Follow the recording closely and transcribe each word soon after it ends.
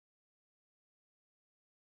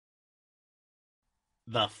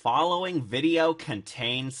The following video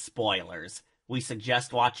contains spoilers. We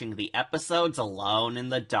suggest watching the episodes alone in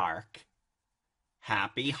the dark.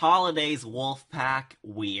 Happy holidays, Wolfpack!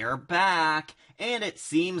 We're back! And it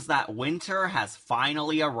seems that winter has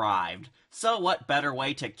finally arrived. So what better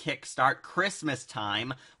way to kickstart Christmas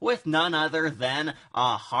time with none other than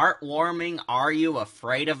a heartwarming Are You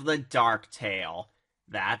Afraid of the Dark tale?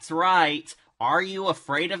 That's right! Are You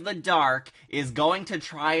Afraid of the Dark is going to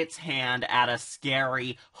try its hand at a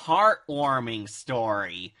scary, heartwarming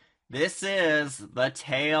story. This is The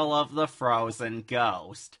Tale of the Frozen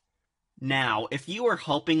Ghost. Now, if you were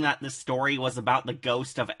hoping that this story was about the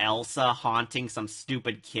ghost of Elsa haunting some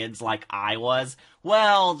stupid kids like I was,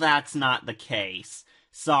 well, that's not the case.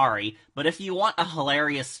 Sorry, but if you want a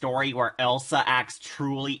hilarious story where Elsa acts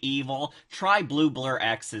truly evil, try Blue Blur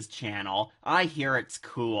X's channel. I hear it's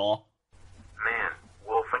cool. Man,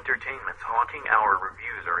 Wolf Entertainment's haunting hour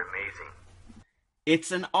reviews are amazing.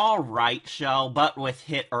 It's an alright show, but with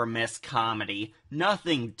hit or miss comedy.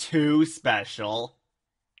 Nothing too special.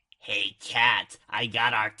 Hey, Cat, I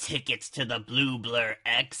got our tickets to the Blue Blur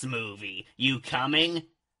X movie. You coming?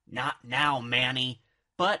 Not now, Manny.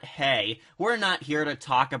 But hey, we're not here to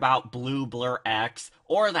talk about Blue Blur X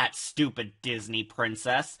or that stupid Disney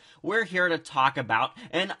princess. We're here to talk about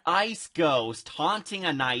an ice ghost haunting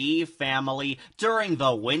a naive family during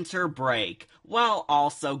the winter break, while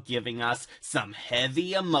also giving us some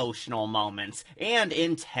heavy emotional moments and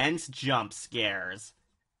intense jump scares.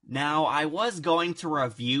 Now, I was going to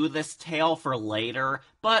review this tale for later,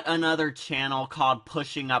 but another channel called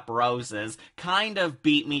Pushing Up Roses kind of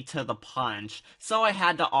beat me to the punch, so I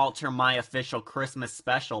had to alter my official Christmas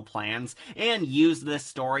special plans and use this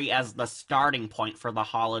story as the starting point for the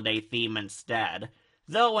holiday theme instead.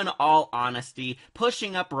 Though in all honesty,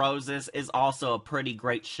 Pushing Up Roses is also a pretty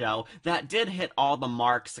great show that did hit all the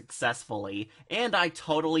marks successfully, and I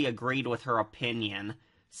totally agreed with her opinion.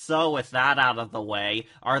 So with that out of the way,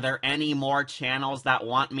 are there any more channels that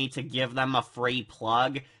want me to give them a free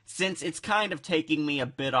plug? Since it's kind of taking me a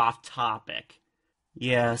bit off topic.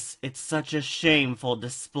 Yes, it's such a shameful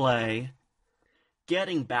display.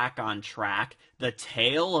 Getting back on track, The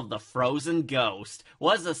Tale of the Frozen Ghost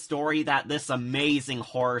was a story that this amazing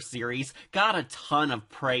horror series got a ton of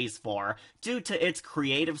praise for, due to its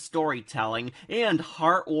creative storytelling and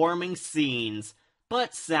heartwarming scenes.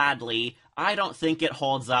 But sadly, I don't think it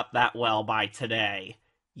holds up that well by today.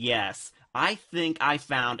 Yes, I think I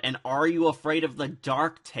found an Are You Afraid of the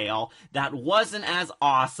Dark tale that wasn't as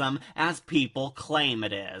awesome as people claim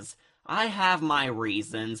it is. I have my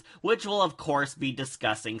reasons, which we'll of course be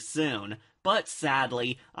discussing soon, but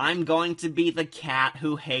sadly, I'm going to be the cat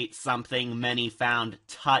who hates something many found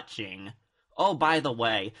touching. Oh, by the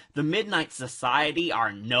way, the Midnight Society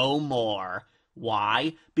are no more.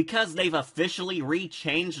 Why? Because they've officially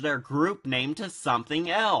rechanged their group name to something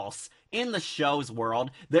else. In the show's world,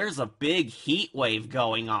 there's a big heat wave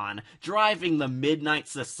going on, driving the Midnight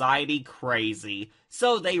Society crazy.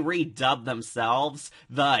 So they redubbed themselves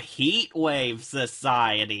the Heat Wave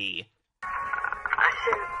Society. I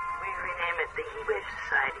said we rename it the Heat Wave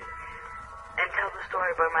Society and tell the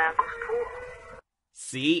story about my uncle's pool.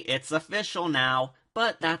 See, it's official now.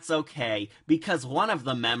 But that's okay, because one of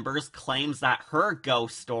the members claims that her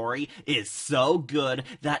ghost story is so good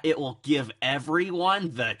that it will give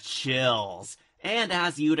everyone the chills. And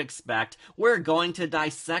as you'd expect, we're going to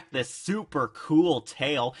dissect this super cool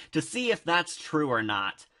tale to see if that's true or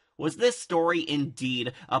not. Was this story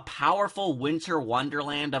indeed a powerful winter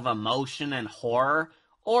wonderland of emotion and horror?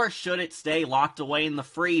 Or should it stay locked away in the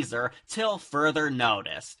freezer till further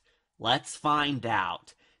notice? Let's find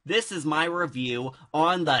out. This is my review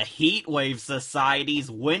on the Heatwave Society's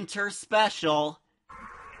winter special.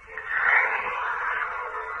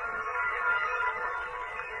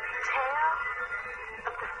 Tale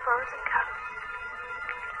of the Frozen Ghost.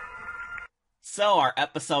 So our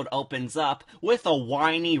episode opens up with a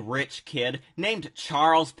whiny rich kid named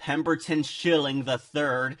Charles Pemberton Schilling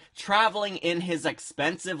III traveling in his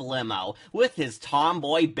expensive limo with his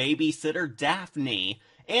tomboy babysitter Daphne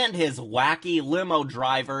and his wacky limo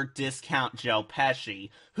driver, Discount Joe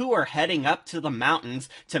Pesci, who are heading up to the mountains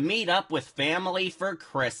to meet up with family for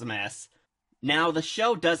Christmas. Now, the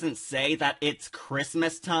show doesn't say that it's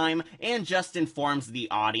Christmas time, and just informs the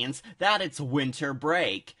audience that it's winter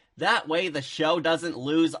break. That way, the show doesn't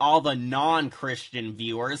lose all the non-Christian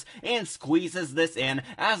viewers, and squeezes this in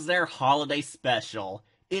as their holiday special.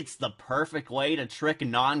 It's the perfect way to trick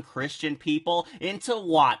non-Christian people into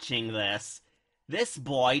watching this. This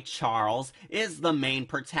boy, Charles, is the main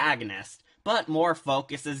protagonist, but more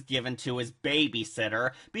focus is given to his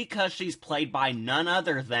babysitter because she's played by none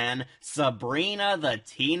other than Sabrina the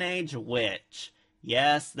Teenage Witch.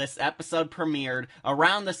 Yes, this episode premiered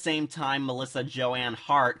around the same time Melissa Joanne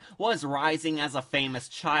Hart was rising as a famous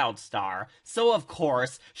child star, so of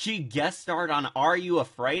course she guest starred on Are You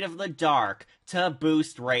Afraid of the Dark to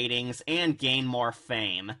boost ratings and gain more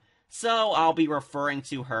fame. So I'll be referring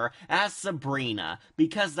to her as Sabrina,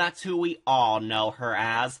 because that's who we all know her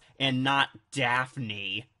as, and not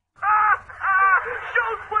Daphne.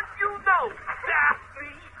 Shows what you know,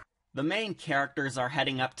 Daphne! The main characters are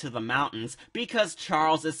heading up to the mountains because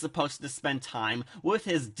Charles is supposed to spend time with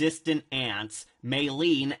his distant aunts,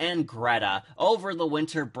 Maylene and Greta, over the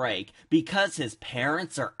winter break because his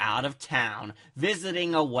parents are out of town,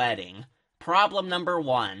 visiting a wedding. Problem number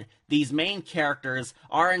 1, these main characters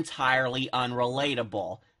are entirely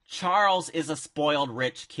unrelatable. Charles is a spoiled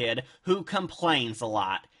rich kid who complains a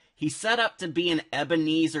lot. He's set up to be an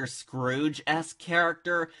Ebenezer Scrooge-esque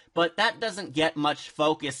character, but that doesn't get much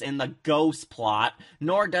focus in the ghost plot,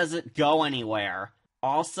 nor does it go anywhere.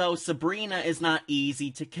 Also, Sabrina is not easy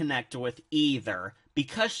to connect with either,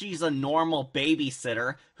 because she's a normal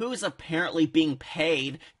babysitter who's apparently being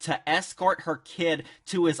paid to escort her kid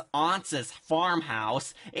to his aunt's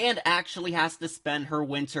farmhouse and actually has to spend her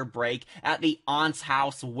winter break at the aunt's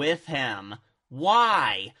house with him.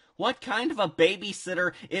 Why? What kind of a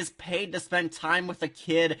babysitter is paid to spend time with a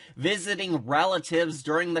kid visiting relatives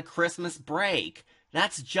during the Christmas break?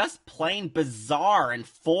 That's just plain bizarre and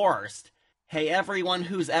forced. Hey, everyone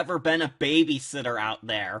who's ever been a babysitter out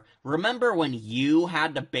there, remember when you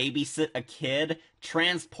had to babysit a kid,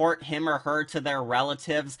 transport him or her to their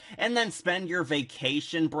relatives, and then spend your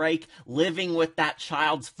vacation break living with that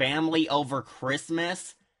child's family over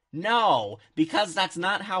Christmas? No, because that's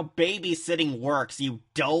not how babysitting works, you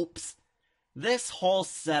dopes. This whole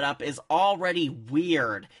setup is already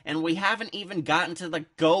weird, and we haven't even gotten to the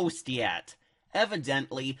ghost yet.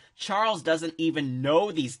 Evidently, Charles doesn't even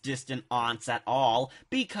know these distant aunts at all,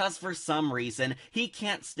 because for some reason he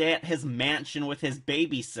can't stay at his mansion with his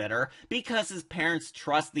babysitter because his parents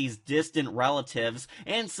trust these distant relatives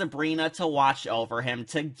and Sabrina to watch over him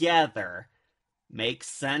together. Makes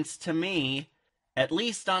sense to me. At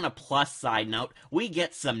least on a plus side note, we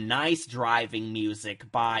get some nice driving music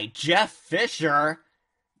by Jeff Fisher.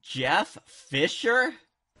 Jeff Fisher?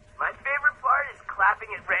 My favorite part is clapping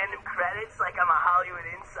at random credits like I'm a Hollywood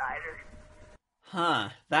insider. Huh,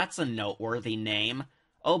 that's a noteworthy name.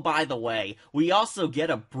 Oh, by the way, we also get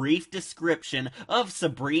a brief description of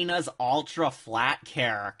Sabrina's ultra-flat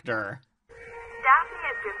character. Daphne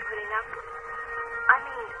had been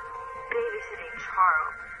babysitting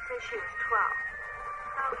Charles since she was 12.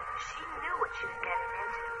 So she knew what she was getting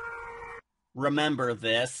into. Remember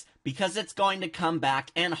this, because it's going to come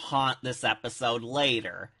back and haunt this episode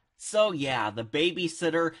later. So yeah, the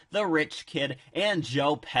babysitter, the rich kid, and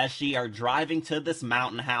Joe Pesci are driving to this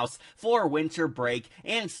mountain house for winter break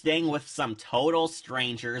and staying with some total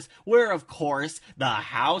strangers, where of course, the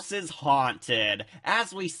house is haunted,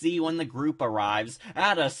 as we see when the group arrives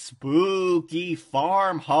at a spooky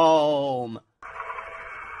farm home.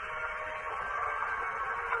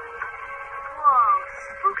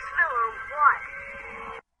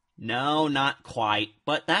 No, not quite,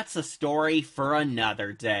 but that's a story for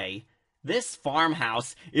another day. This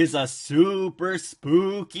farmhouse is a super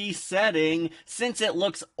spooky setting since it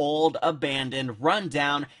looks old, abandoned, run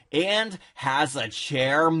down, and has a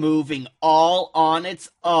chair moving all on its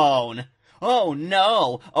own. Oh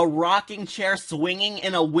no, a rocking chair swinging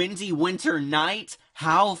in a windy winter night?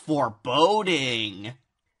 How foreboding!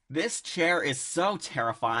 This chair is so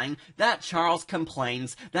terrifying that Charles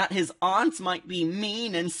complains that his aunts might be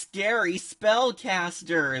mean and scary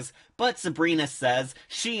spellcasters, but Sabrina says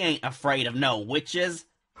she ain't afraid of no witches.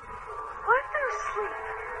 What if they're asleep?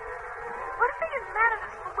 What if they get mad at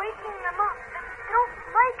us for waking them up and don't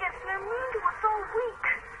like us and are mean to us all week?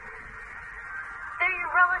 They're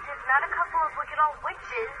your relatives, not a couple of wicked old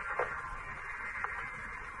witches.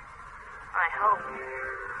 I hope.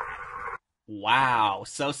 Wow,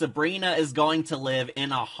 so Sabrina is going to live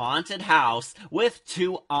in a haunted house with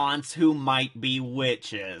two aunts who might be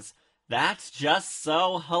witches. That's just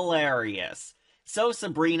so hilarious. So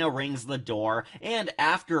Sabrina rings the door, and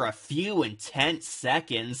after a few intense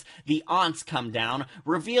seconds, the aunts come down,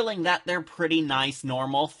 revealing that they're pretty nice,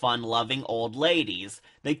 normal, fun-loving old ladies.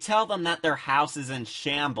 They tell them that their house is in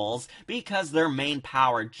shambles because their main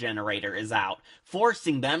power generator is out,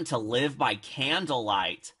 forcing them to live by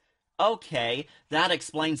candlelight. Okay, that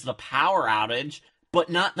explains the power outage, but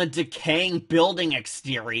not the decaying building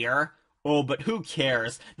exterior. Oh, but who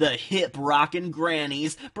cares? The hip rockin'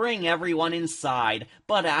 grannies bring everyone inside,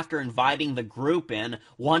 but after inviting the group in,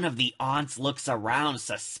 one of the aunts looks around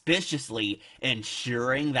suspiciously,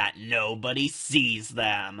 ensuring that nobody sees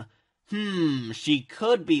them. She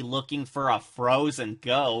could be looking for a frozen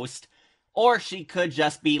ghost, or she could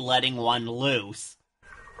just be letting one loose.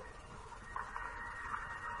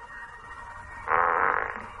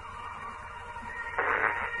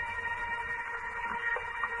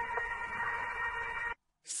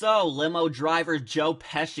 So, limo driver Joe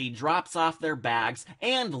Pesci drops off their bags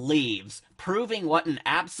and leaves, proving what an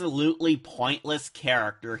absolutely pointless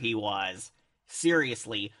character he was.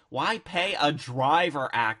 Seriously, why pay a driver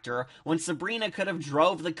actor when Sabrina could have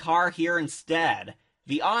drove the car here instead?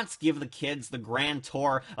 The aunts give the kids the grand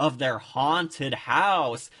tour of their haunted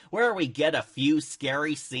house, where we get a few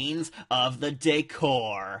scary scenes of the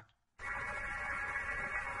decor.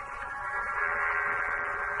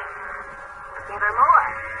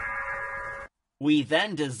 We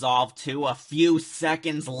then dissolve to a few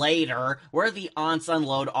seconds later, where the aunts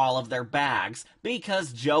unload all of their bags,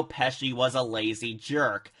 because Joe Pesci was a lazy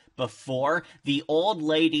jerk, before the old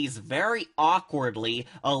ladies very awkwardly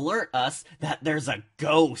alert us that there's a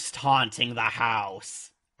ghost haunting the house.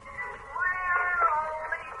 We're only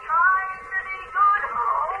trying to be good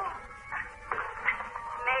homes.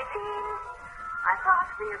 Nadine, I thought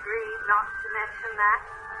we agreed not to mention that.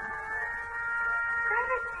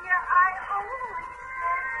 Granted, dear, I only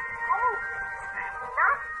said ghosts,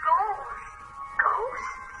 not ghosts.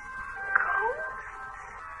 Ghosts? Ghosts?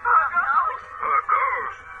 A ghost? A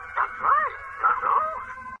ghost. That's right. A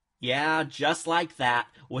ghost. Yeah, just like that,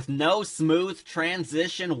 with no smooth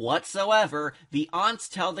transition whatsoever, the aunts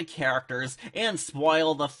tell the characters and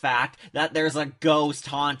spoil the fact that there's a ghost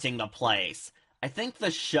haunting the place. I think the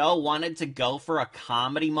show wanted to go for a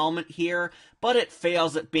comedy moment here, but it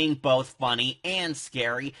fails at being both funny and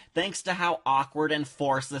scary thanks to how awkward and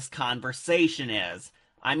forced this conversation is.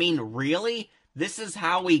 I mean, really? This is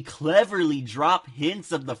how we cleverly drop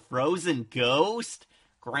hints of the frozen ghost?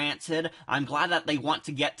 Granted, I'm glad that they want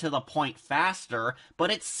to get to the point faster, but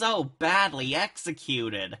it's so badly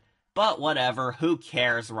executed. But whatever, who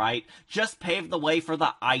cares, right? Just pave the way for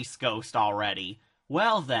the ice ghost already.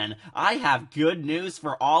 Well then, I have good news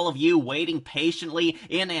for all of you waiting patiently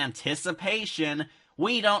in anticipation.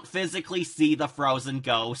 We don't physically see the frozen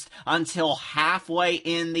ghost until halfway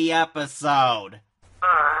in the episode.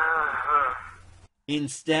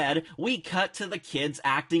 Instead, we cut to the kids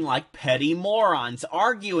acting like petty morons,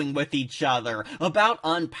 arguing with each other about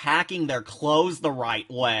unpacking their clothes the right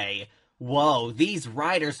way. Whoa, these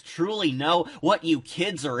writers truly know what you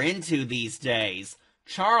kids are into these days.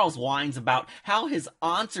 Charles whines about how his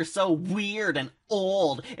aunts are so weird and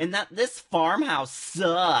old and that this farmhouse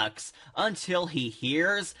sucks until he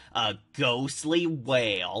hears a ghostly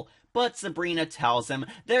wail. But Sabrina tells him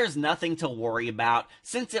there's nothing to worry about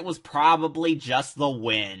since it was probably just the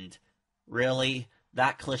wind. Really?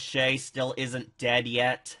 That cliche still isn't dead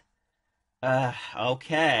yet?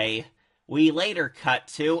 Okay. We later cut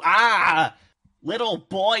to, little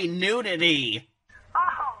boy nudity.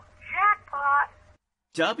 Oh, jackpot.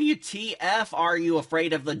 WTF, are you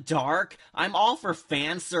afraid of the dark? I'm all for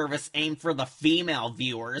fan service aimed for the female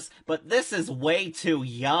viewers, but this is way too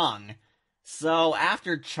young. So,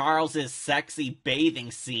 after Charles's sexy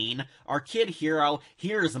bathing scene, our kid hero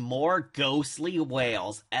hears more ghostly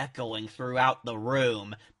wails echoing throughout the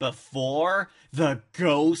room before the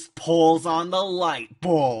ghost pulls on the light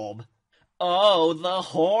bulb. Oh, the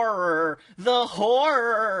horror! The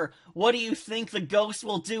horror! What do you think the ghost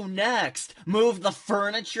will do next? Move the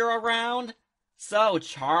furniture around? So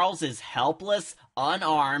Charles is helpless,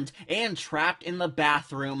 unarmed, and trapped in the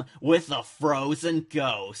bathroom with a frozen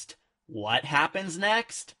ghost. What happens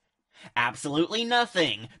next? Absolutely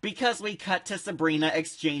nothing, because we cut to Sabrina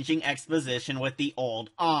exchanging exposition with the old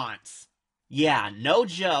aunts. Yeah, no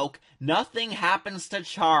joke, nothing happens to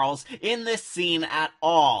Charles in this scene at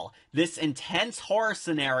all. This intense horror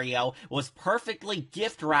scenario was perfectly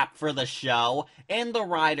gift-wrapped for the show, and the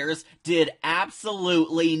writers did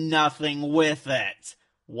absolutely nothing with it.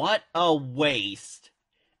 What a waste.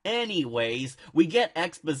 Anyways, we get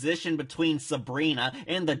exposition between Sabrina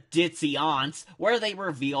and the ditzy aunts where they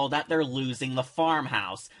reveal that they're losing the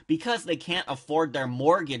farmhouse because they can't afford their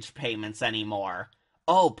mortgage payments anymore.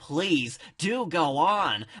 Oh, please, do go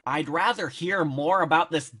on. I'd rather hear more about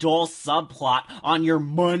this dull subplot on your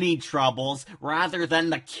money troubles rather than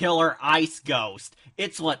the killer ice ghost.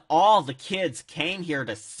 It's what all the kids came here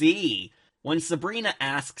to see. When Sabrina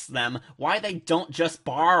asks them why they don't just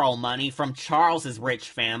borrow money from Charles's rich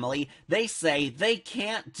family, they say they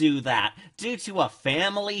can't do that due to a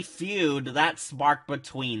family feud that sparked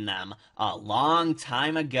between them a long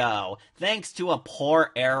time ago, thanks to a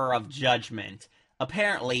poor error of judgment.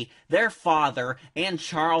 Apparently, their father and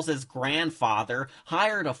Charles's grandfather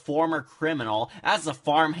hired a former criminal as a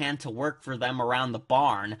farmhand to work for them around the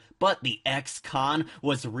barn, but the ex-con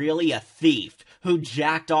was really a thief who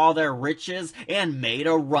jacked all their riches and made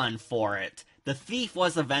a run for it. The thief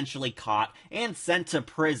was eventually caught and sent to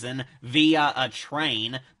prison via a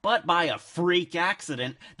train, but by a freak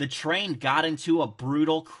accident, the train got into a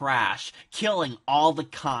brutal crash, killing all the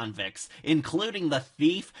convicts, including the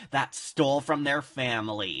thief that stole from their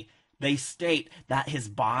family. They state that his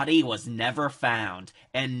body was never found,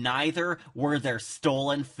 and neither were their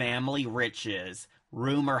stolen family riches.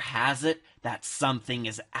 Rumor has it that something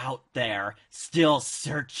is out there, still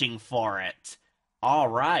searching for it.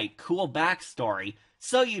 Alright, cool backstory.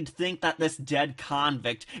 So you'd think that this dead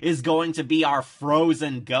convict is going to be our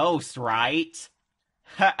frozen ghost, right?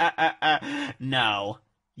 No.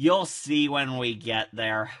 You'll see when we get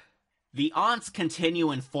there. The aunts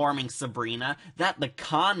continue informing Sabrina that the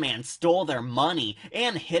con man stole their money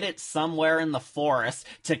and hid it somewhere in the forest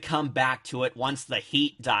to come back to it once the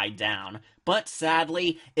heat died down. But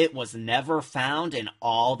sadly, it was never found in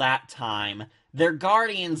all that time. Their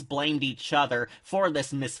guardians blamed each other for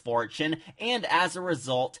this misfortune, and as a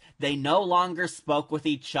result, they no longer spoke with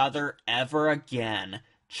each other ever again.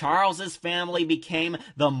 Charles's family became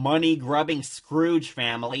the money-grubbing Scrooge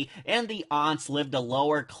family, and the aunts lived a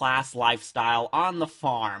lower-class lifestyle on the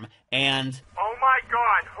farm, and... Oh my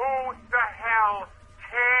god, who the hell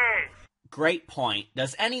cares? Great point.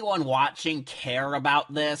 Does anyone watching care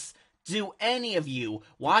about this? Do any of you,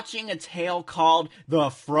 watching a tale called The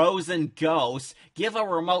Frozen Ghost, give a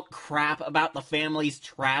remote crap about the family's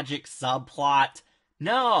tragic subplot?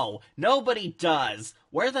 No, nobody does.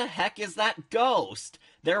 Where the heck is that ghost?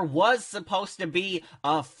 There was supposed to be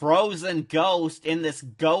a frozen ghost in this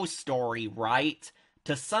ghost story, right?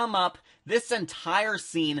 To sum up, this entire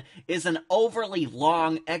scene is an overly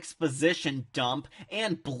long exposition dump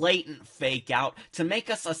and blatant fake-out to make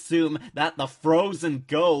us assume that the frozen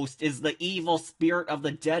ghost is the evil spirit of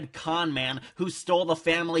the dead con man who stole the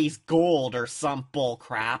family's gold or some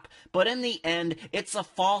bullcrap, but in the end, it's a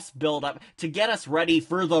false build-up to get us ready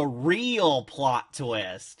for the real plot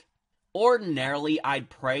twist. Ordinarily, I'd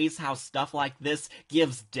praise how stuff like this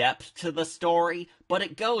gives depth to the story, but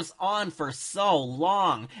it goes on for so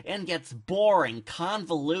long and gets boring,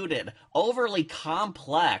 convoluted, overly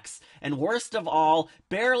complex, and worst of all,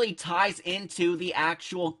 barely ties into the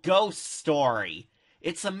actual ghost story.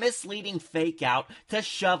 It's a misleading fake-out to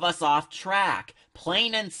shove us off track,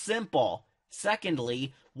 plain and simple.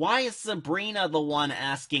 Secondly, why is Sabrina the one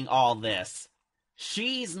asking all this?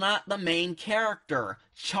 She's not the main character.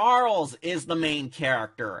 Charles is the main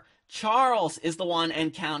character. Charles is the one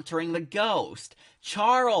encountering the ghost.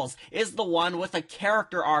 Charles is the one with a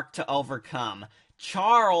character arc to overcome.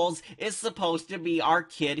 Charles is supposed to be our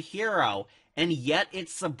kid hero. And yet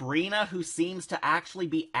it's Sabrina who seems to actually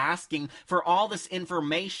be asking for all this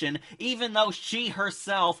information, even though she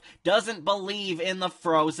herself doesn't believe in the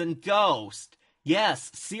frozen ghost. Yes,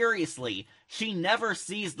 seriously, she never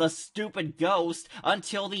sees the stupid ghost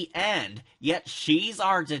until the end, yet she's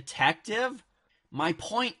our detective? My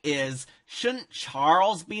point is, shouldn't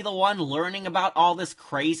Charles be the one learning about all this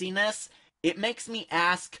craziness? It makes me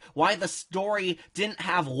ask why the story didn't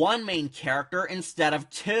have one main character instead of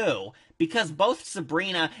two, because both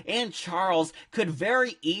Sabrina and Charles could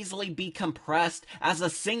very easily be compressed as a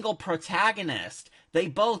single protagonist. They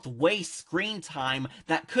both waste screen time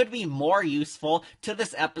that could be more useful to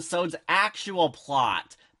this episode's actual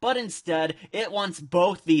plot. But instead, it wants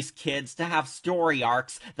both these kids to have story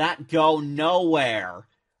arcs that go nowhere.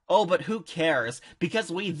 Oh, but who cares, because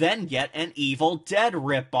we then get an Evil Dead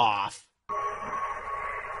ripoff.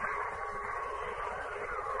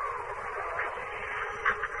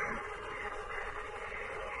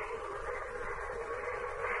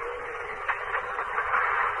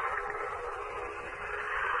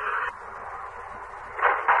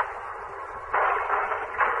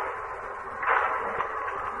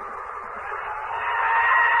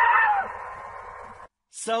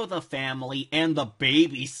 So the family and the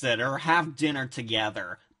babysitter have dinner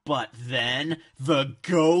together, but then the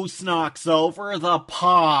ghost knocks over the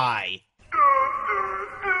pie.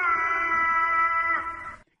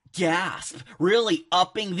 Gasp! Really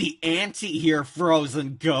upping the ante here,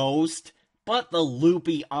 frozen ghost. But the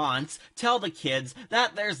loopy aunts tell the kids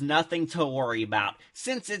that there's nothing to worry about,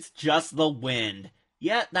 since it's just the wind.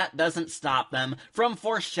 Yet that doesn't stop them from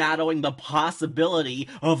foreshadowing the possibility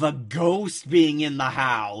of a ghost being in the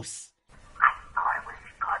house. I thought it was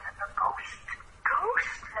because of the ghost.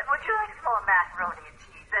 Ghost? Would you like some more macaroni and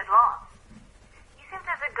cheese? There's lots. You think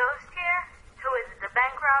there's a ghost here? Who is it, the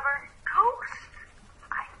bank robber? Ghost?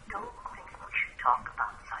 I don't think we should talk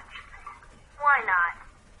about such things. Why not?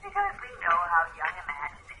 Because we know how young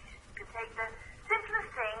imagination can take the simplest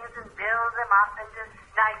things and build them up into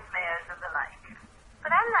nightmares and the like. But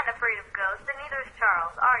I'm not afraid of ghosts, and neither is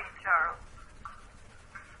Charles. Are you, Charles?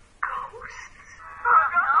 Ghosts?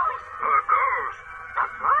 Ghost.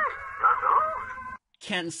 That's right. A ghost.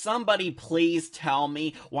 Can somebody please tell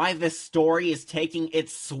me why this story is taking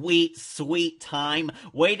its sweet, sweet time,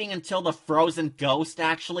 waiting until the frozen ghost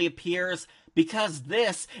actually appears? Because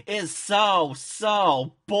this is so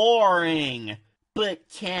boring. But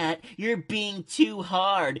Kat, you're being too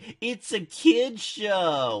hard. It's a kid's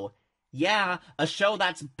show. Yeah, a show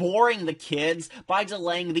that's boring the kids by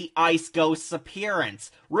delaying the ice ghost's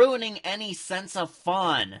appearance, ruining any sense of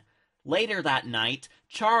fun. Later that night,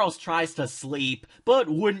 Charles tries to sleep, but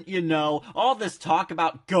wouldn't you know, all this talk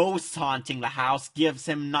about ghosts haunting the house gives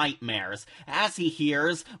him nightmares, as he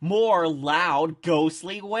hears more loud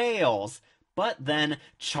ghostly wails. But then,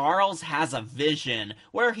 Charles has a vision,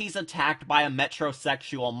 where he's attacked by a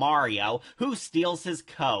metrosexual Mario, who steals his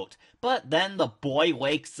coat. But then the boy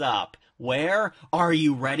wakes up. Where? Are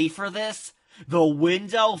you ready for this? The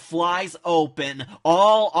window flies open,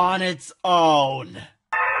 all on its own.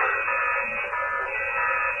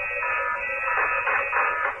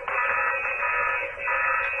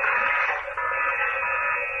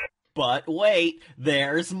 But wait,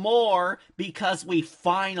 there's more, because we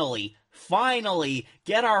finally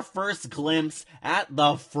get our first glimpse at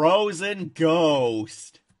the frozen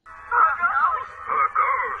ghost. A ghost.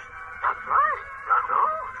 That's right. A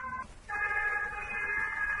ghost.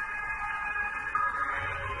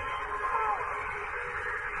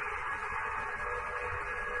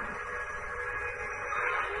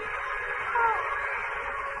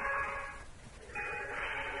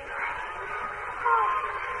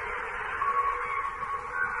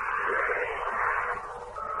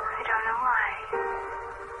 I don't know why,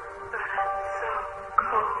 but I'm so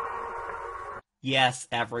cold. Yes,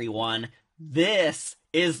 everyone, this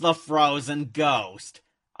is the frozen ghost.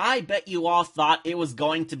 I bet you all thought it was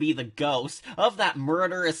going to be the ghost of that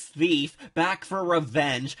murderous thief back for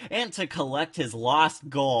revenge and to collect his lost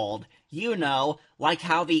gold. You know, like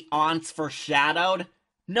how the aunts foreshadowed?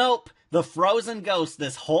 Nope, the frozen ghost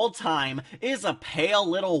this whole time is a pale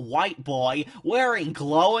little white boy wearing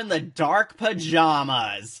glow-in-the-dark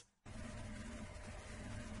pajamas.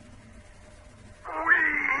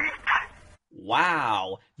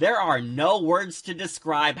 Wow, there are no words to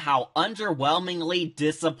describe how underwhelmingly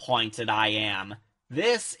disappointed I am.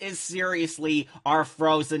 This is seriously our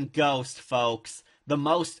frozen ghost, folks. The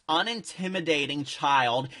most unintimidating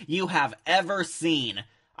child you have ever seen.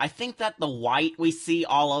 I think that the white we see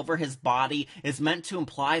all over his body is meant to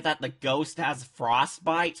imply that the ghost has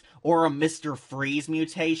frostbite or a Mr. Freeze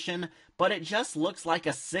mutation, but it just looks like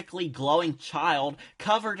a sickly glowing child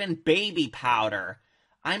covered in baby powder.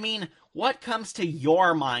 I mean, what comes to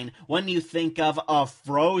your mind when you think of a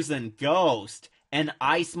frozen ghost? An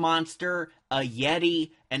ice monster? A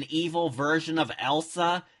yeti? An evil version of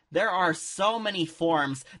Elsa? There are so many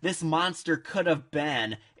forms this monster could have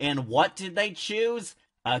been, and what did they choose?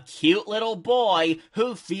 A cute little boy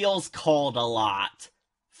who feels cold a lot.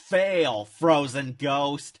 Fail, frozen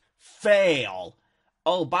ghost. Fail.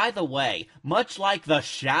 Oh, by the way, much like the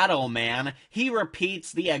Shadow Man, he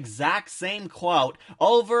repeats the exact same quote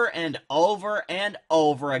over and over and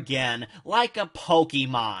over again, like a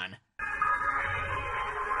Pokemon.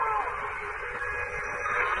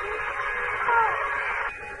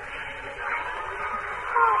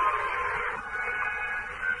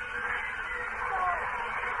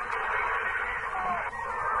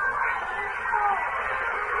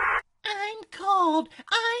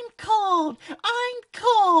 I'm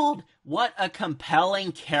cold. What a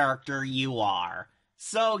compelling character you are.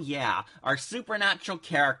 So yeah, our supernatural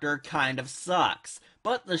character kind of sucks,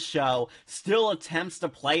 but the show still attempts to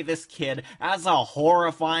play this kid as a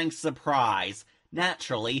horrifying surprise.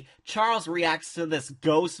 Naturally, Charles reacts to this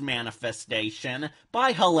ghost manifestation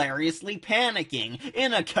by hilariously panicking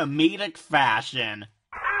in a comedic fashion.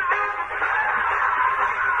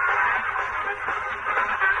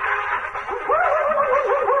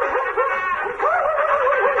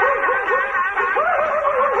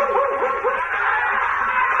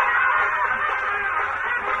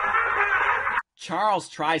 Charles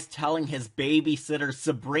tries telling his babysitter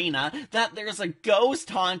Sabrina that there's a ghost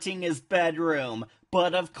haunting his bedroom,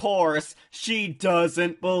 But of course, she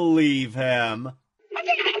doesn't believe him. Well,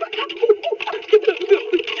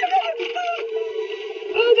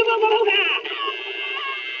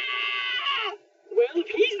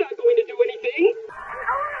 he's not going to do anything.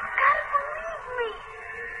 No, you gotta believe me.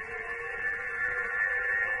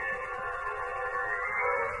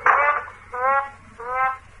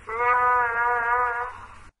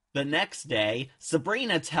 The next day,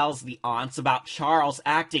 Sabrina tells the aunts about Charles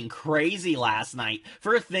acting crazy last night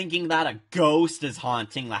for thinking that a ghost is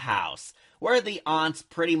haunting the house, where the aunts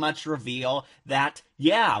pretty much reveal that,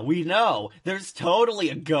 yeah, we know, there's totally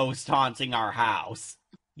a ghost haunting our house.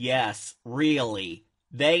 Yes, really.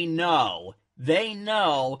 They know. They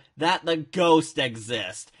know that the ghost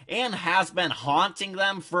exists and has been haunting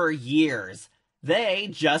them for years. They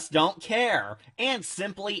just don't care and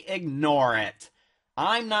simply ignore it.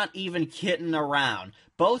 I'm not even kidding around.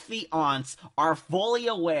 Both the aunts are fully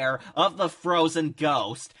aware of the frozen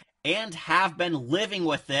ghost and have been living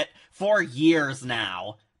with it for years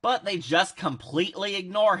now. But they just completely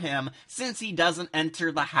ignore him since he doesn't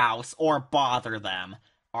enter the house or bother them.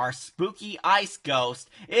 Our spooky ice ghost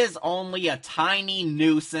is only a tiny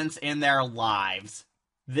nuisance in their lives.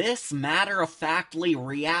 This matter-of-factly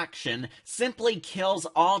reaction simply kills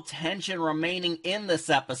all tension remaining in this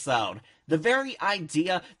episode. The very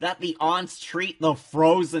idea that the aunts treat the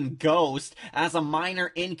frozen ghost as a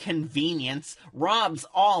minor inconvenience robs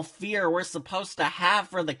all fear we're supposed to have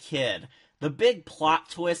for the kid. The big plot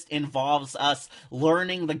twist involves us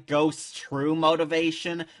learning the ghost's true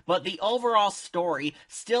motivation, but the overall story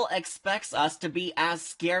still expects us to be as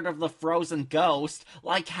scared of the frozen ghost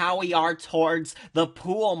like how we are towards the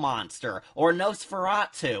pool monster, or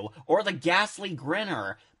Nosferatu, or the ghastly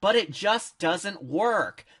grinner. But it just doesn't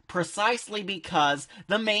work, precisely because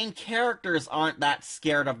the main characters aren't that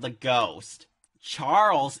scared of the ghost.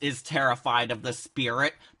 Charles is terrified of the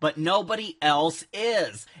spirit, but nobody else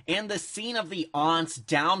is, and the scene of the aunts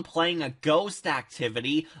downplaying a ghost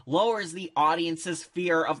activity lowers the audience's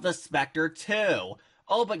fear of the specter too.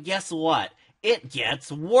 Oh, but guess what? It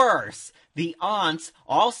gets worse! The aunts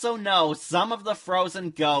also know some of the frozen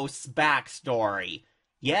ghost's backstory.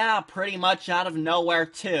 Yeah, pretty much out of nowhere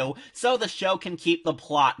too, so the show can keep the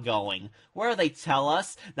plot going, where they tell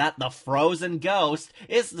us that the frozen ghost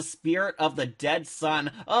is the spirit of the dead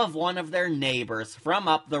son of one of their neighbors from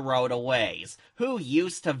up the road a ways, who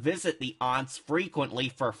used to visit the aunts frequently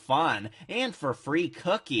for fun and for free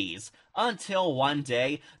cookies, until one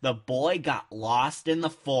day the boy got lost in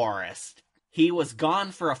the forest. He was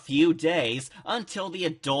gone for a few days until the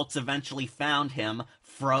adults eventually found him,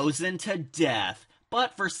 frozen to death.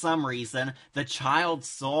 But for some reason, the child's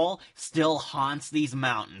soul still haunts these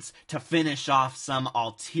mountains to finish off some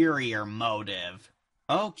ulterior motive.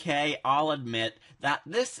 Okay, I'll admit that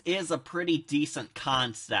this is a pretty decent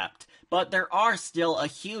concept, but there are still a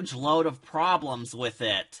huge load of problems with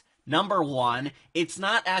it. Number one, it's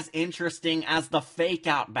not as interesting as the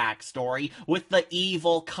fake-out backstory with the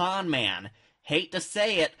evil con man. Hate to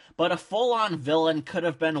say it, but a full-on villain could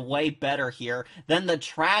have been way better here than the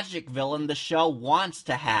tragic villain the show wants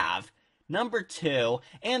to have. Number two,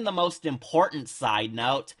 and the most important side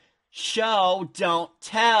note, show don't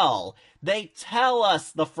tell. They tell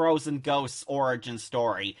us the frozen ghost's origin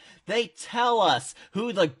story. They tell us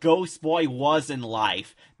who the ghost boy was in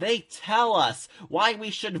life. They tell us why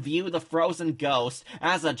we should view the frozen ghost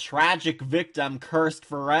as a tragic victim cursed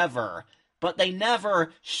forever. But they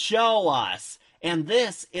never show us. And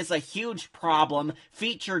this is a huge problem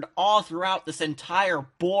featured all throughout this entire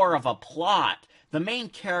bore of a plot. The main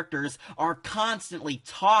characters are constantly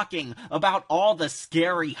talking about all the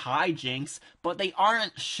scary hijinks, but they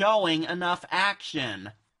aren't showing enough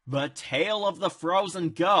action. The tale of the frozen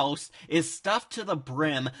ghost is stuffed to the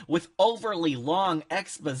brim with overly long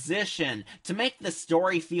exposition to make the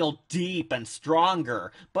story feel deep and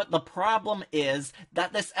stronger, but the problem is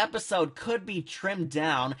that this episode could be trimmed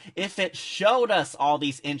down if it showed us all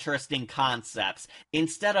these interesting concepts,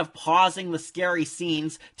 instead of pausing the scary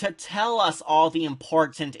scenes to tell us all the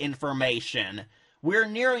important information. We're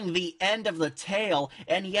nearing the end of the tale,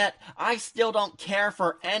 and yet I still don't care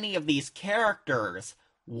for any of these characters.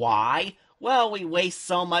 Why? Well, we waste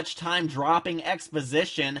so much time dropping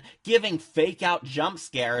exposition, giving fake-out jump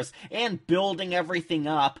scares, and building everything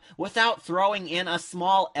up without throwing in a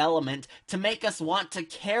small element to make us want to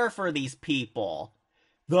care for these people.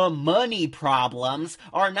 The money problems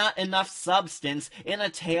are not enough substance in a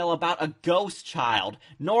tale about a ghost child,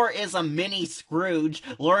 nor is a mini Scrooge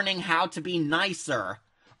learning how to be nicer.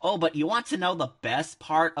 Oh, but you want to know the best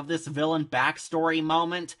part of this villain backstory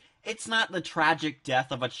moment? It's not the tragic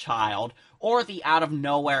death of a child, or the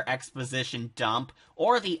out-of-nowhere exposition dump,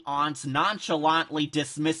 or the aunt's nonchalantly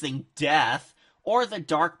dismissing death, or the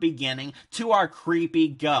dark beginning to our creepy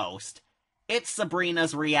ghost. It's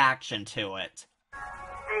Sabrina's reaction to it.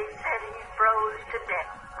 They said he froze to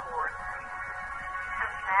death, poor thing. So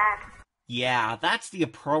sad. Yeah, that's the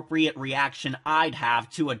appropriate reaction I'd have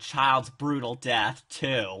to a child's brutal death,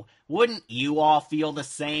 too. Wouldn't you all feel the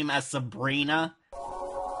same as Sabrina?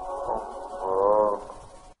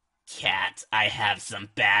 Cat, I have some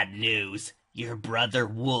bad news. Your brother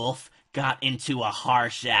Wolf got into a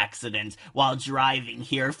harsh accident while driving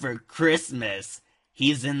here for Christmas.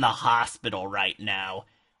 He's in the hospital right now.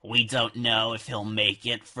 We don't know if he'll make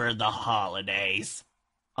it for the holidays.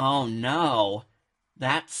 Oh no.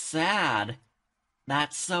 That's sad.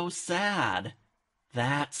 That's so sad.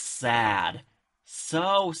 That's sad.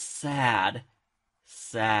 So sad.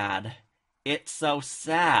 Sad. It's so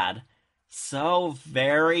sad. So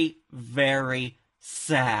very, very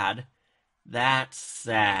sad. That's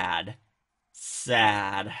sad.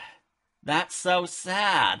 Sad. That's so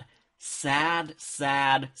sad. Sad,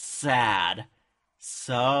 sad, sad.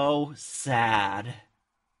 So sad.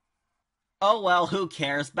 Oh well, who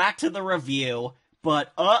cares? Back to the review.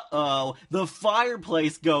 But uh-oh, the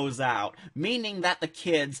fireplace goes out, meaning that the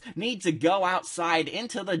kids need to go outside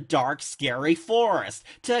into the dark, scary forest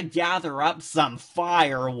to gather up some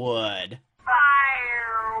firewood.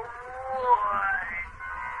 Firewood.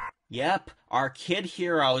 Yep, our kid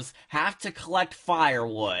heroes have to collect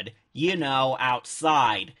firewood, you know,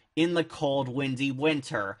 outside, in the cold, windy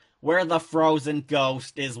winter, where the frozen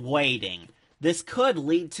ghost is waiting. This could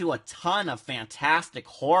lead to a ton of fantastic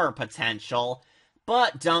horror potential,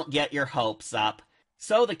 but don't get your hopes up.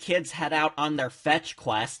 So the kids head out on their fetch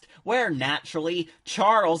quest, where naturally,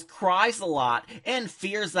 Charles cries a lot and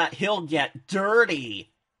fears that he'll get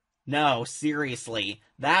dirty. No, seriously,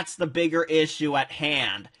 that's the bigger issue at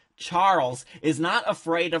hand. Charles is not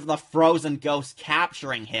afraid of the frozen ghost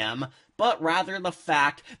capturing him, but rather the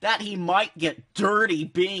fact that he might get dirty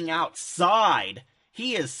being outside.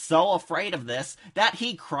 He is so afraid of this that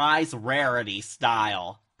he cries Rarity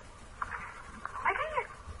style. I can get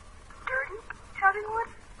dirty, chopping wood.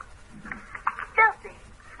 Filthy.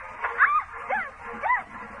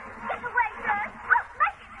 Get away, dirt! Oh,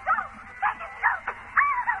 make it stop! Make it stop!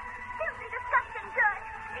 Filthy, disgusting dirt!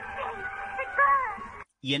 It stings! It burns!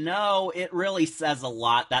 You know, it really says a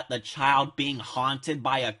lot that the child being haunted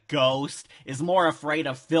by a ghost is more afraid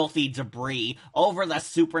of filthy debris over the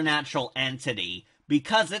supernatural entity,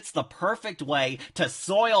 because it's the perfect way to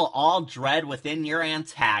soil all dread within your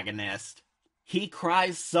antagonist. He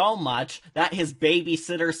cries so much that his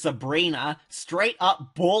babysitter Sabrina straight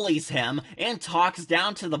up bullies him and talks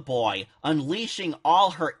down to the boy, unleashing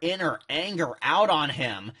all her inner anger out on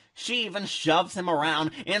him. She even shoves him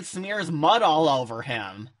around and smears mud all over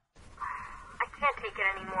him. I can't take it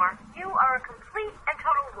anymore. You are a complete and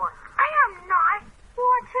total wuss. I am not. You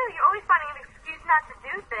are too. You're always finding an excuse not to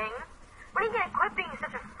do things. When are you gonna quit being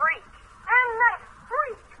such a freak? I'm not a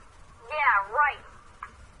freak. Yeah, right.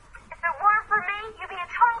 If it weren't for me, you'd be a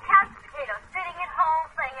total couch potato, sitting at home,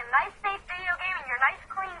 playing a nice, safe video game in your nice,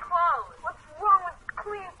 clean clothes. What's wrong with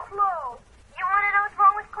clean clothes? You want to know what's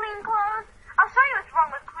wrong with clean clothes? I'll show you what's wrong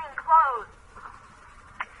with clean clothes.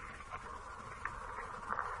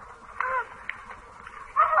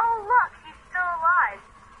 Oh, look, he's still alive.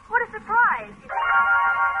 What a surprise.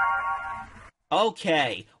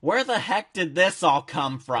 Okay, where the heck did this all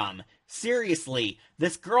come from? Seriously,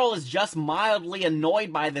 this girl is just mildly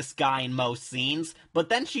annoyed by this guy in most scenes, but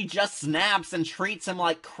then she just snaps and treats him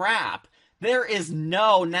like crap. There is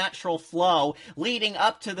no natural flow leading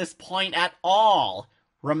up to this point at all.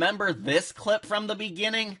 Remember this clip from the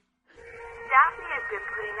beginning? Daphne had been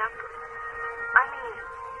putting up with it. I mean,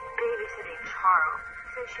 babysitting Charles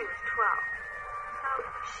since she was 12. So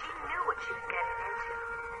she knew what she was getting into.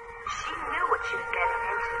 She knew what she was getting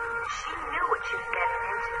into. She knew what she was getting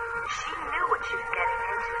into. She knew what she was getting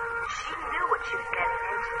into. She knew what she was getting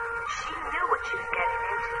into. She knew what she was getting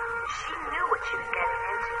into. She knew what she was getting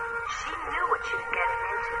into. She knew what she was getting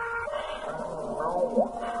into.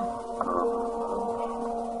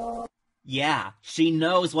 Yeah, she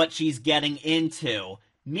knows what she's getting into.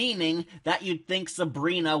 Meaning that you'd think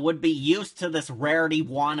Sabrina would be used to this Rarity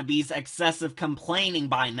wannabe's excessive complaining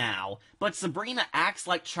by now, but Sabrina acts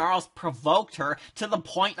like Charles provoked her to the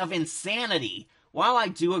point of insanity. While I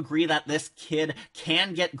do agree that this kid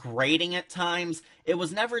can get grating at times, it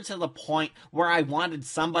was never to the point where I wanted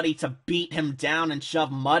somebody to beat him down and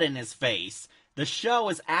shove mud in his face. The show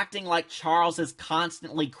is acting like Charles is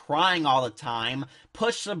constantly crying all the time,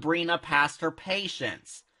 push Sabrina past her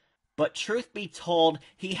patience. But truth be told,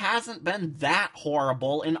 he hasn't been that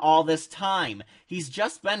horrible in all this time. He's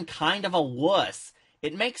just been kind of a wuss.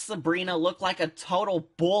 It makes Sabrina look like a total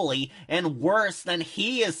bully and worse than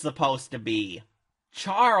he is supposed to be.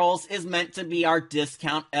 Charles is meant to be our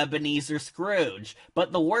discount Ebenezer Scrooge,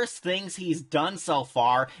 but the worst things he's done so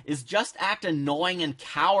far is just act annoying and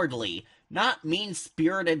cowardly, not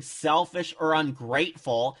mean-spirited, selfish, or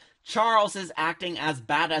ungrateful. Charles is acting as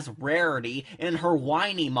bad as Rarity in her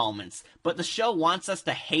whiny moments, but the show wants us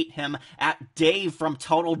to hate him at Dave from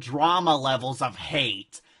Total Drama levels of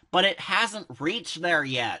hate. But it hasn't reached there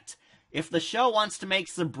yet. If the show wants to make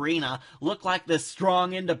Sabrina look like this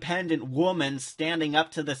strong, independent woman standing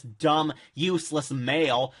up to this dumb, useless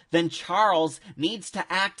male, then Charles needs to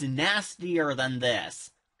act nastier than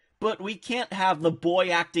this. But we can't have the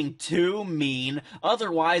boy acting too mean,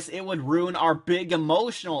 otherwise it would ruin our big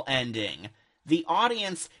emotional ending. The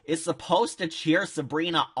audience is supposed to cheer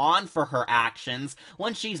Sabrina on for her actions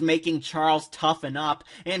when she's making Charles toughen up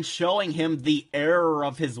and showing him the error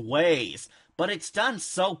of his ways. But it's done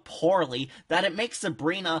so poorly that it makes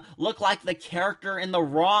Sabrina look like the character in the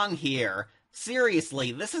wrong here.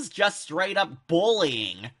 Seriously, this is just straight up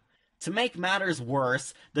bullying. To make matters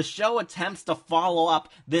worse, the show attempts to follow up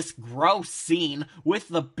this gross scene with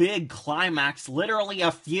the big climax literally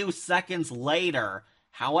a few seconds later.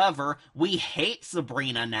 However, we hate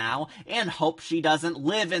Sabrina now and hope she doesn't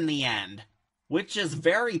live in the end. Which is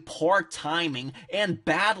very poor timing and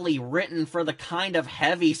badly written for the kind of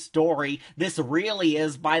heavy story this really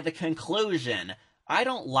is by the conclusion. I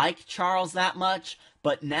don't like Charles that much,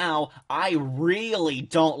 but now I really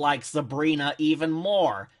don't like Sabrina even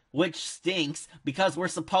more. Which stinks because we're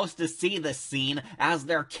supposed to see this scene as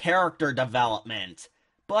their character development.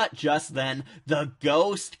 But just then, the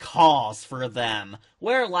ghost calls for them,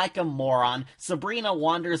 where like a moron, Sabrina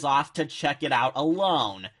wanders off to check it out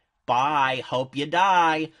alone. Bye, hope you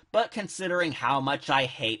die, but considering how much I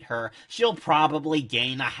hate her, she'll probably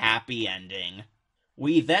gain a happy ending.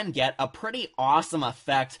 We then get a pretty awesome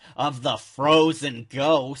effect of the frozen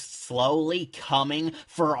ghost slowly coming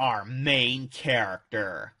for our main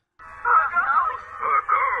character.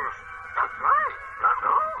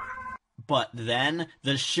 But then,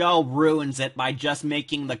 the show ruins it by just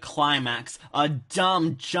making the climax a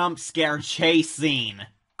dumb jump scare chase scene.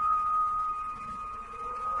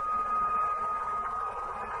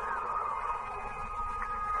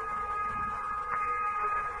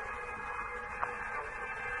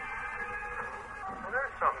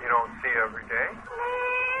 There's something you don't see every day.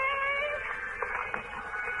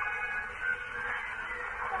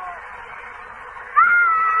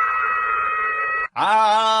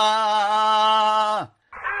 Ah!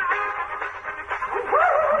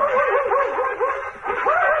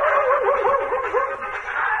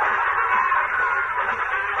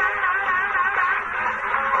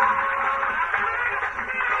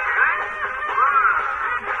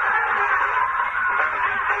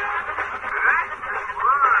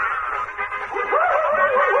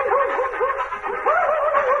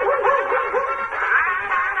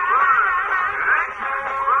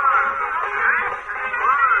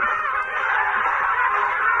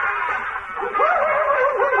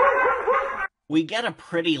 We get a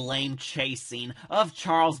pretty lame chase scene of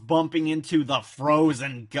Charles bumping into the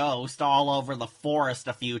frozen ghost all over the forest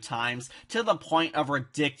a few times to the point of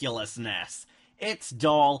ridiculousness. It's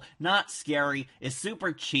dull, not scary, is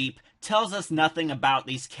super cheap, tells us nothing about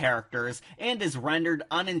these characters, and is rendered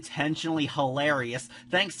unintentionally hilarious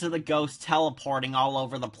thanks to the ghost teleporting all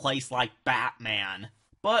over the place like Batman.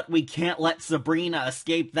 But we can't let Sabrina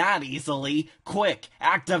escape that easily. Quick,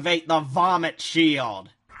 activate the vomit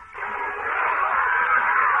shield!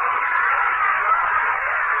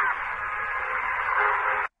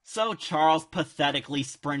 So Charles pathetically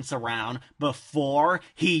sprints around before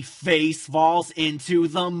he face falls into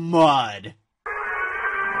the mud.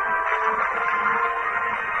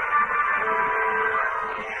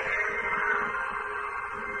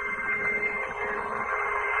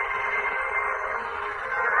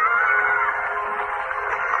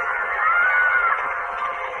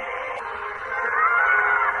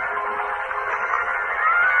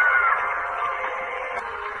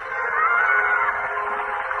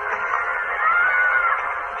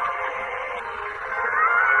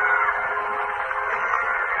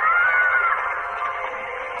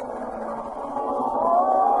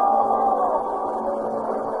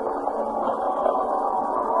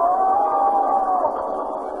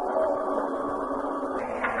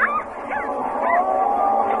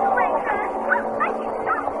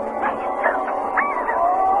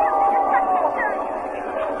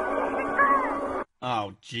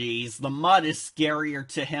 Jeez, the mud is scarier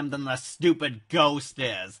to him than the stupid ghost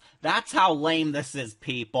is. That's how lame this is,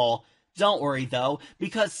 people. Don't worry though,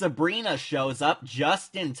 because Sabrina shows up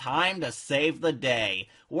just in time to save the day,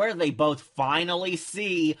 where they both finally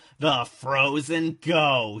see the frozen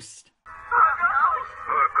ghost.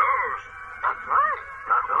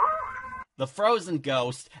 The frozen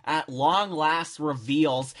ghost at long last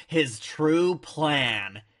reveals his true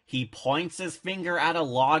plan. He points his finger at a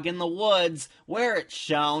log in the woods where it's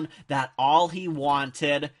shown that all he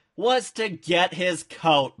wanted was to get his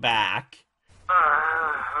coat back.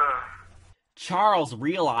 Charles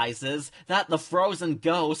realizes that the frozen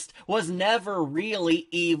ghost was never really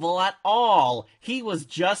evil at all. He was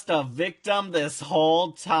just a victim this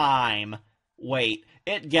whole time. Wait,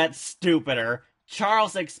 it gets stupider.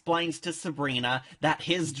 Charles explains to Sabrina that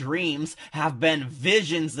his dreams have been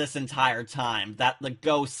visions this entire time that the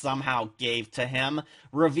ghost somehow gave to him,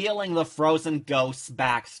 revealing the frozen ghost's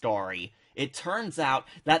backstory. It turns out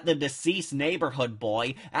that the deceased neighborhood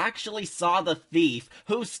boy actually saw the thief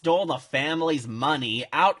who stole the family's money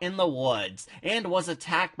out in the woods and was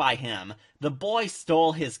attacked by him. The boy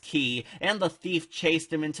stole his key and the thief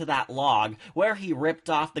chased him into that log where he ripped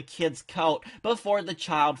off the kid's coat before the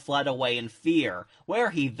child fled away in fear,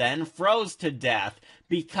 where he then froze to death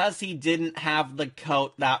because he didn't have the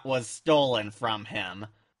coat that was stolen from him.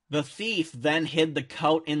 The thief then hid the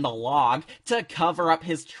coat in the log to cover up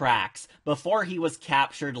his tracks before he was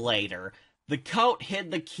captured later. The coat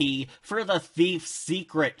hid the key for the thief's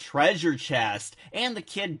secret treasure chest, and the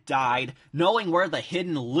kid died knowing where the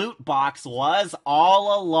hidden loot box was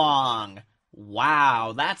all along.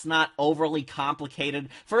 Wow, that's not overly complicated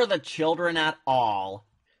for the children at all.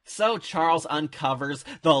 So Charles uncovers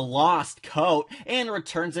the lost coat and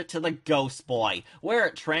returns it to the ghost boy, where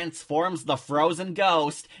it transforms the frozen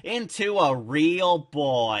ghost into a real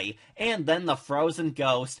boy. And then the frozen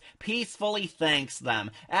ghost peacefully thanks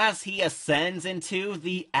them as he ascends into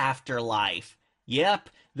the afterlife. Yep,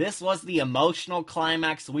 this was the emotional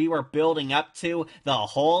climax we were building up to the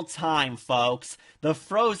whole time, folks. The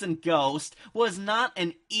frozen ghost was not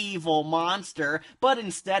an evil monster, but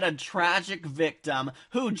instead a tragic victim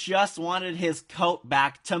who just wanted his coat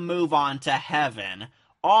back to move on to heaven.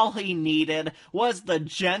 All he needed was the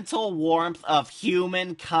gentle warmth of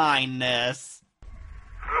human kindness.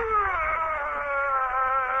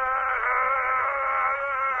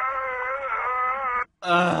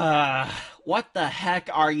 What the heck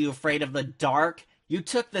are you afraid of the dark? You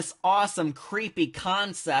took this awesome, creepy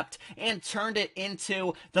concept and turned it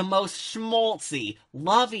into the most schmaltzy,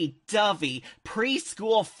 lovey-dovey,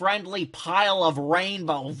 preschool-friendly pile of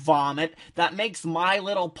rainbow vomit that makes My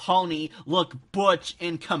Little Pony look butch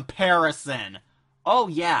in comparison. Oh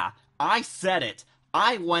yeah, I said it.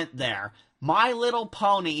 I went there. My Little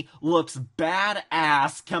Pony looks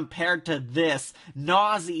badass compared to this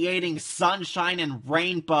nauseating sunshine and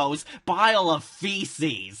rainbows pile of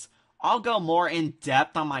feces. I'll go more in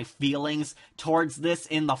depth on my feelings towards this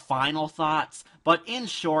in the final thoughts, but in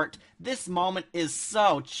short, this moment is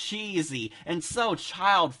so cheesy and so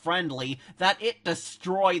child-friendly that it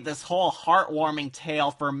destroyed this whole heartwarming tale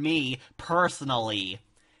for me personally.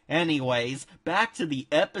 Anyways, back to the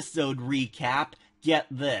episode recap. Get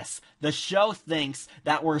this, the show thinks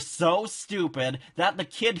that we're so stupid that the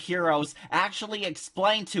kid heroes actually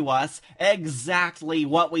explain to us exactly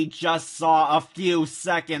what we just saw a few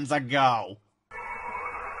seconds ago.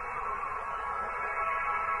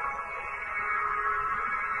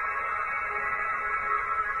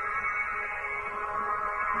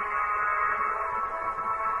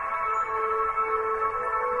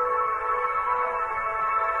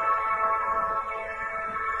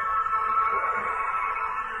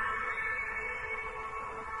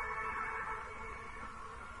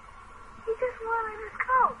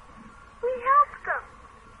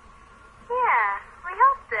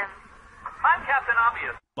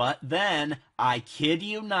 But then, I kid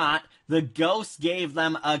you not, the ghost gave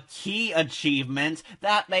them a key achievement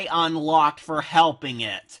that they unlocked for helping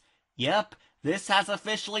it. Yep, this has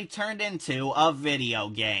officially turned into a video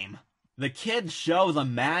game. The kids show the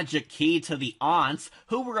magic key to the aunts,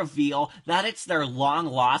 who reveal that it's their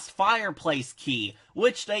long-lost fireplace key,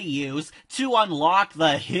 which they use to unlock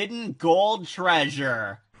the hidden gold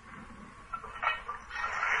treasure.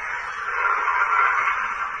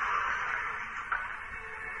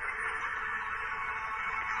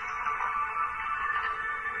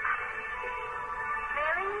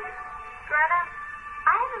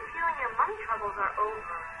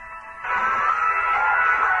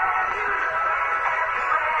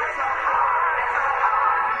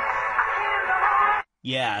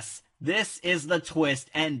 Yes, This is the twist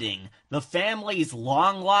ending. The family's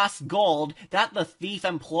long-lost gold that the thief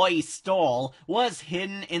employee stole was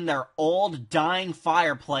hidden in their old dying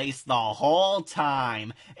fireplace the whole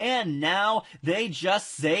time, and now they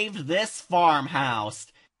just saved this farmhouse.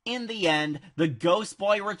 In the end, the ghost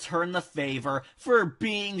boy returned the favor for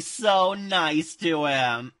being so nice to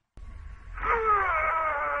him.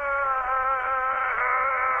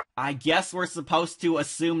 I guess we're supposed to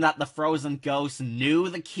assume that the frozen ghost knew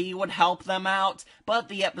the key would help them out, but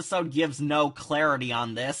the episode gives no clarity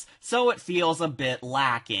on this, so it feels a bit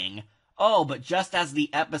lacking. Oh, but just as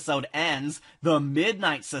the episode ends, the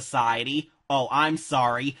Midnight Society,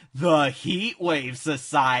 the Heatwave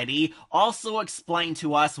Society, also explained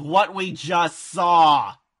to us what we just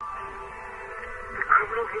saw. The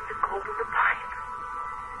criminal hid the gold in the pipe.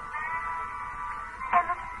 And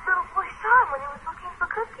the little boy saw him when he was looking for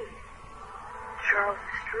cookies. Charles'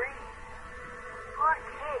 dream. Poor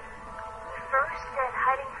kid. He first said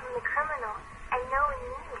hiding from the criminal, and no one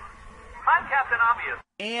knew. I'm Captain Obvious.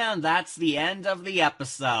 And that's the end of the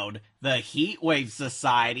episode. The Heatwave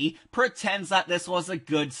Society pretends that this was a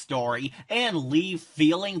good story and leave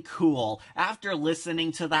feeling cool after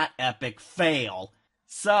listening to that epic fail.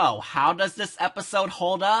 So, how does this episode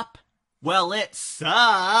hold up? Well, it sucks!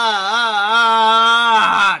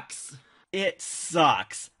 It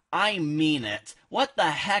sucks. I mean it. What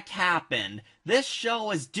the heck happened? This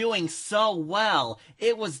show is doing so well.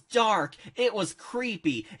 It was dark, it was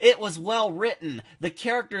creepy, it was well written, the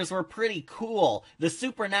characters were pretty cool, the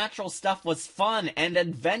supernatural stuff was fun and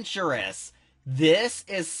adventurous. This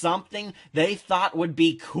is something they thought would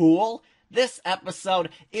be cool? This episode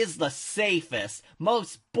is the safest,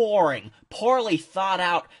 most boring, poorly thought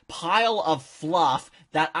out pile of fluff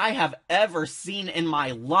that I have ever seen in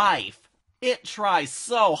my life. It tries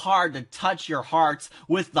so hard to touch your hearts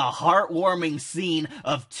with the heartwarming scene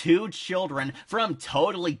of two children from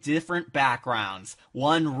totally different backgrounds,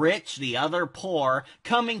 one rich, the other poor,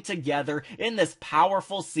 coming together in this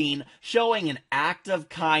powerful scene showing an act of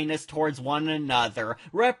kindness towards one another,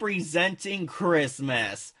 representing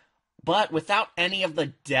Christmas. But without any of the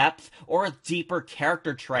depth or deeper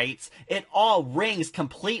character traits, it all rings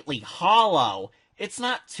completely hollow. It's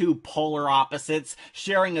not two polar opposites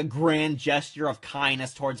sharing a grand gesture of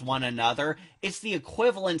kindness towards one another. It's the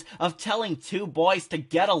equivalent of telling two boys to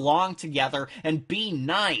get along together and be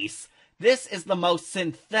nice. This is the most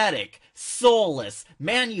synthetic, soulless,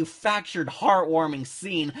 manufactured, heartwarming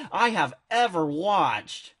scene I have ever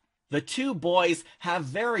watched. The two boys have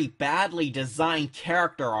very badly designed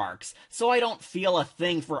character arcs, so I don't feel a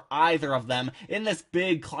thing for either of them in this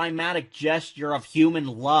big climatic gesture of human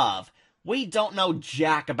love. We don't know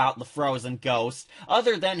jack about the frozen ghost,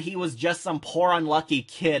 other than he was just some poor unlucky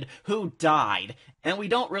kid who died. And we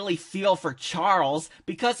don't really feel for Charles,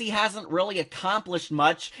 because he hasn't really accomplished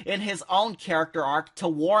much in his own character arc to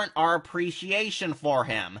warrant our appreciation for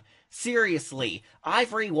him. Seriously,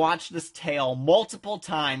 I've rewatched this tale multiple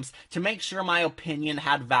times to make sure my opinion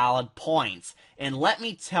had valid points. And let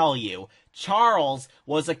me tell you, Charles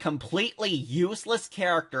was a completely useless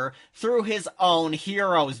character through his own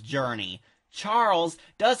hero's journey. Charles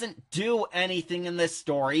doesn't do anything in this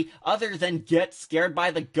story other than get scared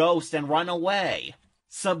by the ghost and run away.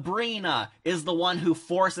 Sabrina is the one who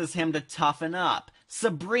forces him to toughen up.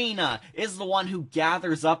 Sabrina is the one who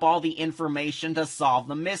gathers up all the information to solve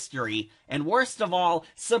the mystery. And worst of all,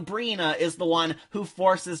 Sabrina is the one who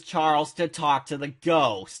forces Charles to talk to the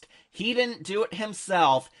ghost. He didn't do it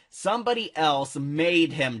himself, somebody else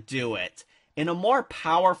made him do it. In a more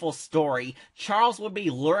powerful story, Charles would be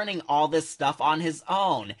learning all this stuff on his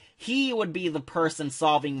own. He would be the person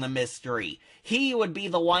solving the mystery. He would be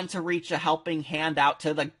the one to reach a helping hand out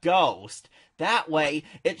to the ghost. That way,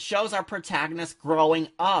 it shows our protagonist growing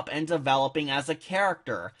up and developing as a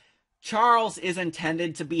character. Charles is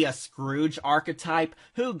intended to be a Scrooge archetype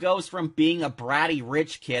who goes from being a bratty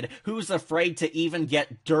rich kid who's afraid to even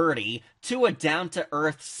get dirty to a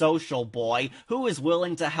down-to-earth social boy who is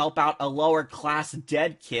willing to help out a lower-class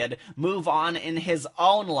dead kid move on in his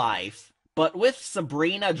own life. But with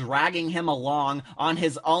Sabrina dragging him along on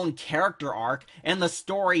his own character arc and the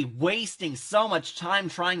story wasting so much time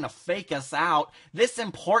trying to fake us out, this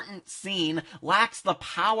important scene lacks the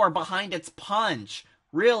power behind its punch.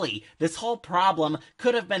 Really, this whole problem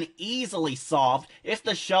could have been easily solved if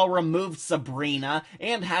the show removed Sabrina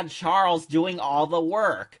and had Charles doing all the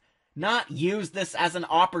work. Not use this as an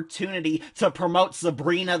opportunity to promote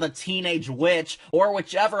Sabrina the Teenage Witch or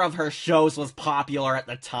whichever of her shows was popular at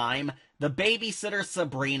the time. The babysitter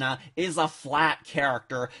Sabrina is a flat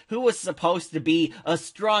character who was supposed to be a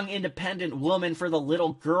strong, independent woman for the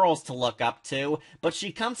little girls to look up to, but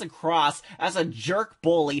she comes across as a jerk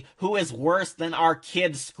bully who is worse than our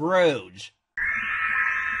kid Scrooge.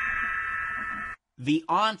 The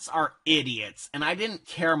aunts are idiots, and I didn't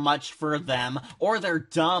care much for them or their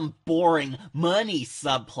dumb, boring money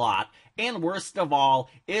subplot. And worst of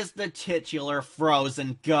all is the titular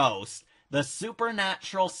frozen ghost. The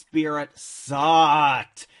supernatural spirit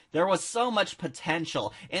sucked. There was so much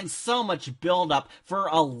potential and so much build-up for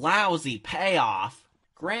a lousy payoff.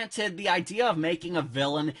 Granted, the idea of making a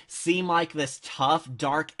villain seem like this tough,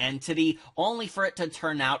 dark entity only for it to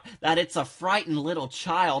turn out that it's a frightened little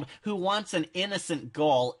child who wants an innocent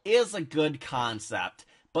goal is a good concept.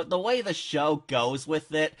 But the way the show goes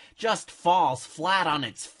with it just falls flat on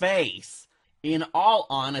its face. In all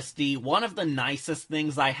honesty, one of the nicest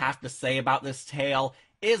things I have to say about this tale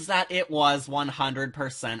is that it was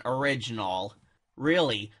 100% original.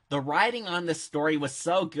 Really, the writing on this story was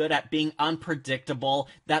so good at being unpredictable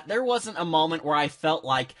that there wasn't a moment where I felt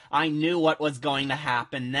like I knew what was going to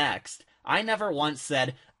happen next. I never once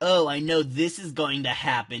said, "Oh, I know this is going to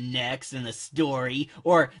happen next in the story,"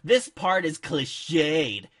 or "this part is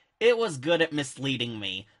cliched." It was good at misleading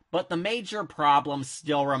me, but the major problem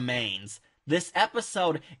still remains. This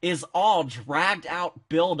episode is all dragged out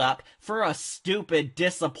build-up for a stupid,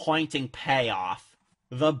 disappointing payoff.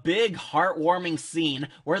 The big, heartwarming scene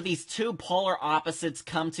where these two polar opposites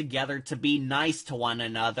come together to be nice to one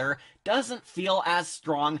another doesn't feel as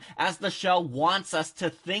strong as the show wants us to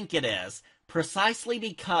think it is, precisely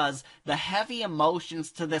because the heavy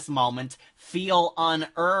emotions to this moment feel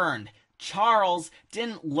unearned. Charles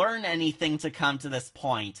didn't learn anything to come to this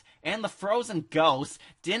point, and the frozen ghost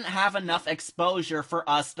didn't have enough exposure for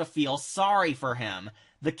us to feel sorry for him.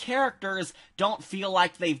 The characters don't feel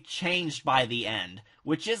like they've changed by the end,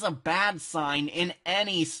 which is a bad sign in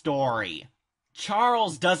any story.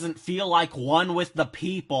 Charles doesn't feel like one with the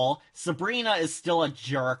people, Sabrina is still a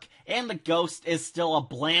jerk, and the ghost is still a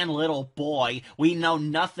bland little boy we know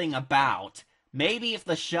nothing about. Maybe if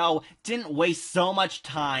the show didn't waste so much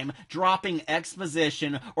time dropping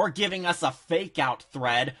exposition or giving us a fake-out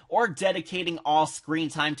thread or dedicating all screen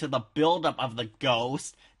time to the build-up of the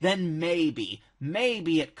ghost, then maybe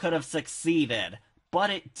it could have succeeded. But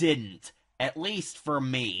it didn't. At least for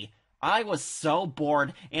me. I was so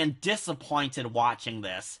bored and disappointed watching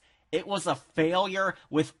this. It was a failure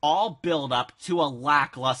with all build-up to a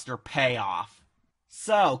lackluster payoff.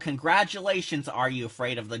 So, congratulations, Are You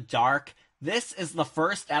Afraid of the Dark? This is the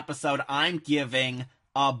first episode I'm giving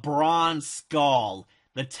a bronze skull.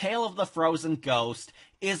 The Tale of the Frozen Ghost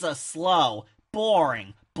is a slow,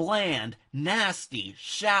 boring, bland, nasty,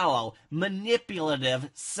 shallow, manipulative,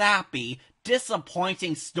 sappy,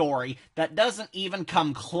 disappointing story that doesn't even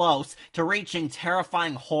come close to reaching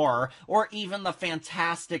terrifying horror or even the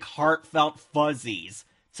fantastic heartfelt fuzzies.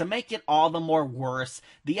 To make it all the more worse,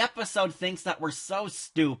 the episode thinks that we're so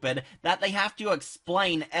stupid that they have to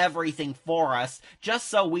explain everything for us just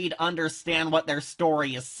so we'd understand what their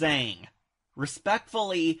story is saying.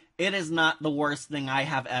 Respectfully, it is not the worst thing I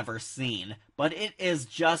have ever seen, but it is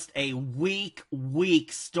just a weak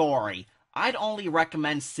story. I'd only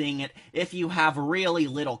recommend seeing it if you have really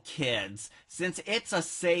little kids, since it's a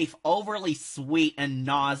safe, overly sweet and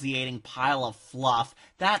nauseating pile of fluff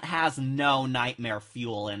that has no nightmare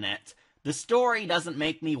fuel in it. The story doesn't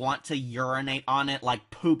make me want to urinate on it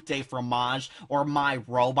like Poop de Fromage or My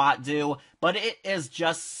Robot do, but it is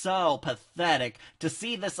just so pathetic to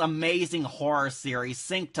see this amazing horror series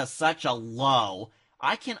sink to such a low.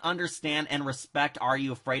 I can understand and respect Are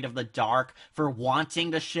You Afraid of the Dark for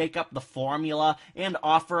wanting to shake up the formula and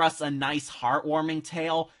offer us a nice heartwarming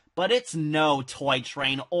tale, but it's no Toy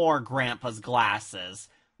Train or Grandpa's Glasses.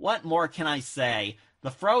 What more can I say? The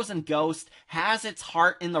Frozen Ghost has its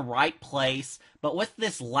heart in the right place, but with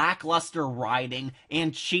this lackluster writing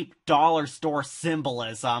and cheap dollar store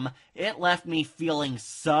symbolism, it left me feeling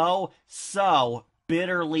so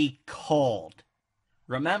bitterly cold.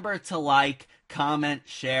 Remember to like, comment,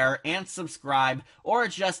 share, and subscribe, or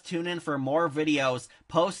just tune in for more videos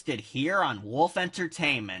posted here on Wolf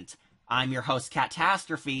Entertainment. I'm your host,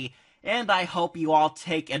 Catastrophe, and I hope you all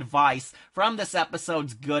take advice from this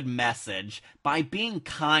episode's good message by being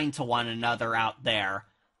kind to one another out there.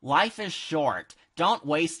 Life is short. Don't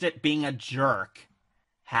waste it being a jerk.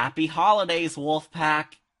 Happy holidays,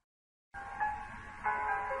 Wolfpack!